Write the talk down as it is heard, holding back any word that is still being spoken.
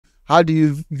How do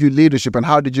you view leadership, and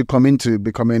how did you come into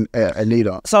becoming a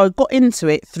leader? So I got into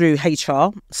it through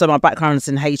HR. So my background is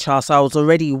in HR. So I was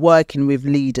already working with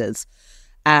leaders,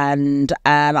 and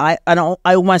I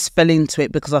almost fell into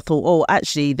it because I thought, oh,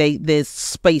 actually, there's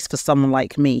space for someone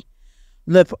like me.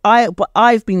 Look, but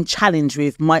I've been challenged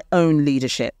with my own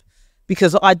leadership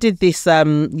because I did this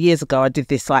years ago. I did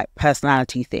this like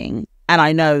personality thing, and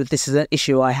I know this is an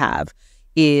issue I have.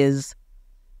 Is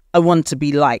I want to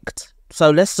be liked. So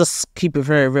let's just keep it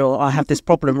very real. I have this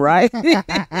problem, right? Look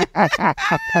at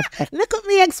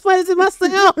me exposing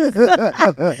myself.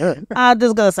 I'm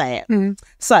just going to say it. Mm.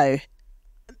 So,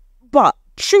 but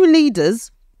true leaders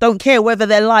don't care whether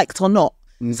they're liked or not.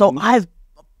 Mm-hmm. So I've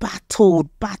battled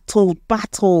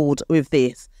with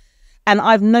this. And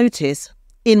I've noticed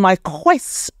in my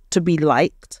quest to be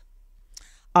liked,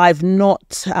 I've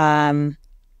not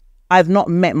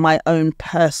met my own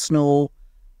personal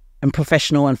and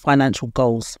professional and financial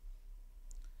goals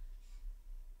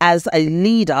as a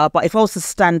leader. But if I was to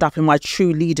stand up in my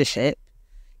true leadership,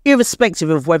 irrespective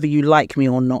of whether you like me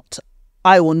or not,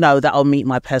 I will know that I'll meet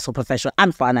my personal, professional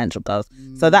and financial goals.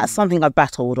 So that's something I've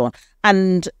battled on.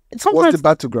 And sometimes, what's the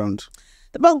battleground?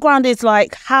 The battleground is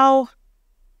like, how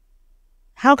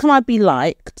can I be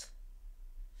liked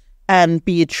and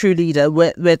be a true leader,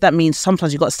 where that means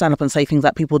sometimes you've got to stand up and say things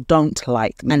that people don't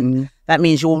like. Mm-hmm. And that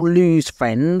means you'll lose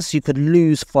friends, you could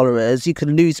lose followers, you could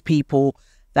lose people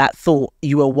that thought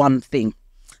you were one thing.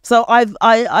 So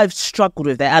I've struggled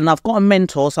with that, and I've got a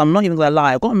mentor, so I'm not even going to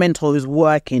lie, I've got a mentor who's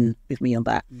working with me on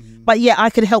that. Mm-hmm. But yeah, I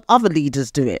could help other leaders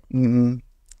do it. Mm-hmm.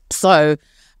 So,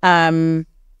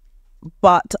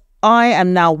 but I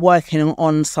am now working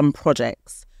on some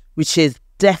projects, which is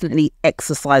definitely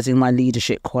exercising my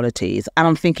leadership qualities. And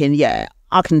I'm thinking, yeah,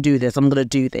 I can do this. I'm going to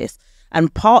do this.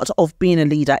 And part of being a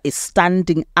leader is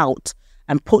standing out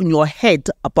and putting your head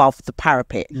above the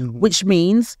parapet, which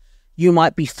means you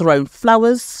might be thrown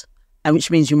flowers, and which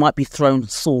means you might be thrown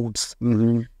swords.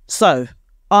 Mm-hmm. So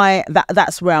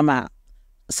that's where I'm at.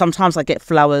 Sometimes I get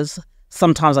flowers,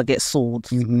 sometimes I get swords.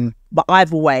 Mm-hmm. But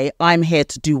either way, I'm here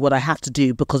to do what I have to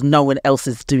do because no one else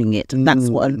is doing it. And that's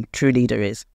what a true leader is.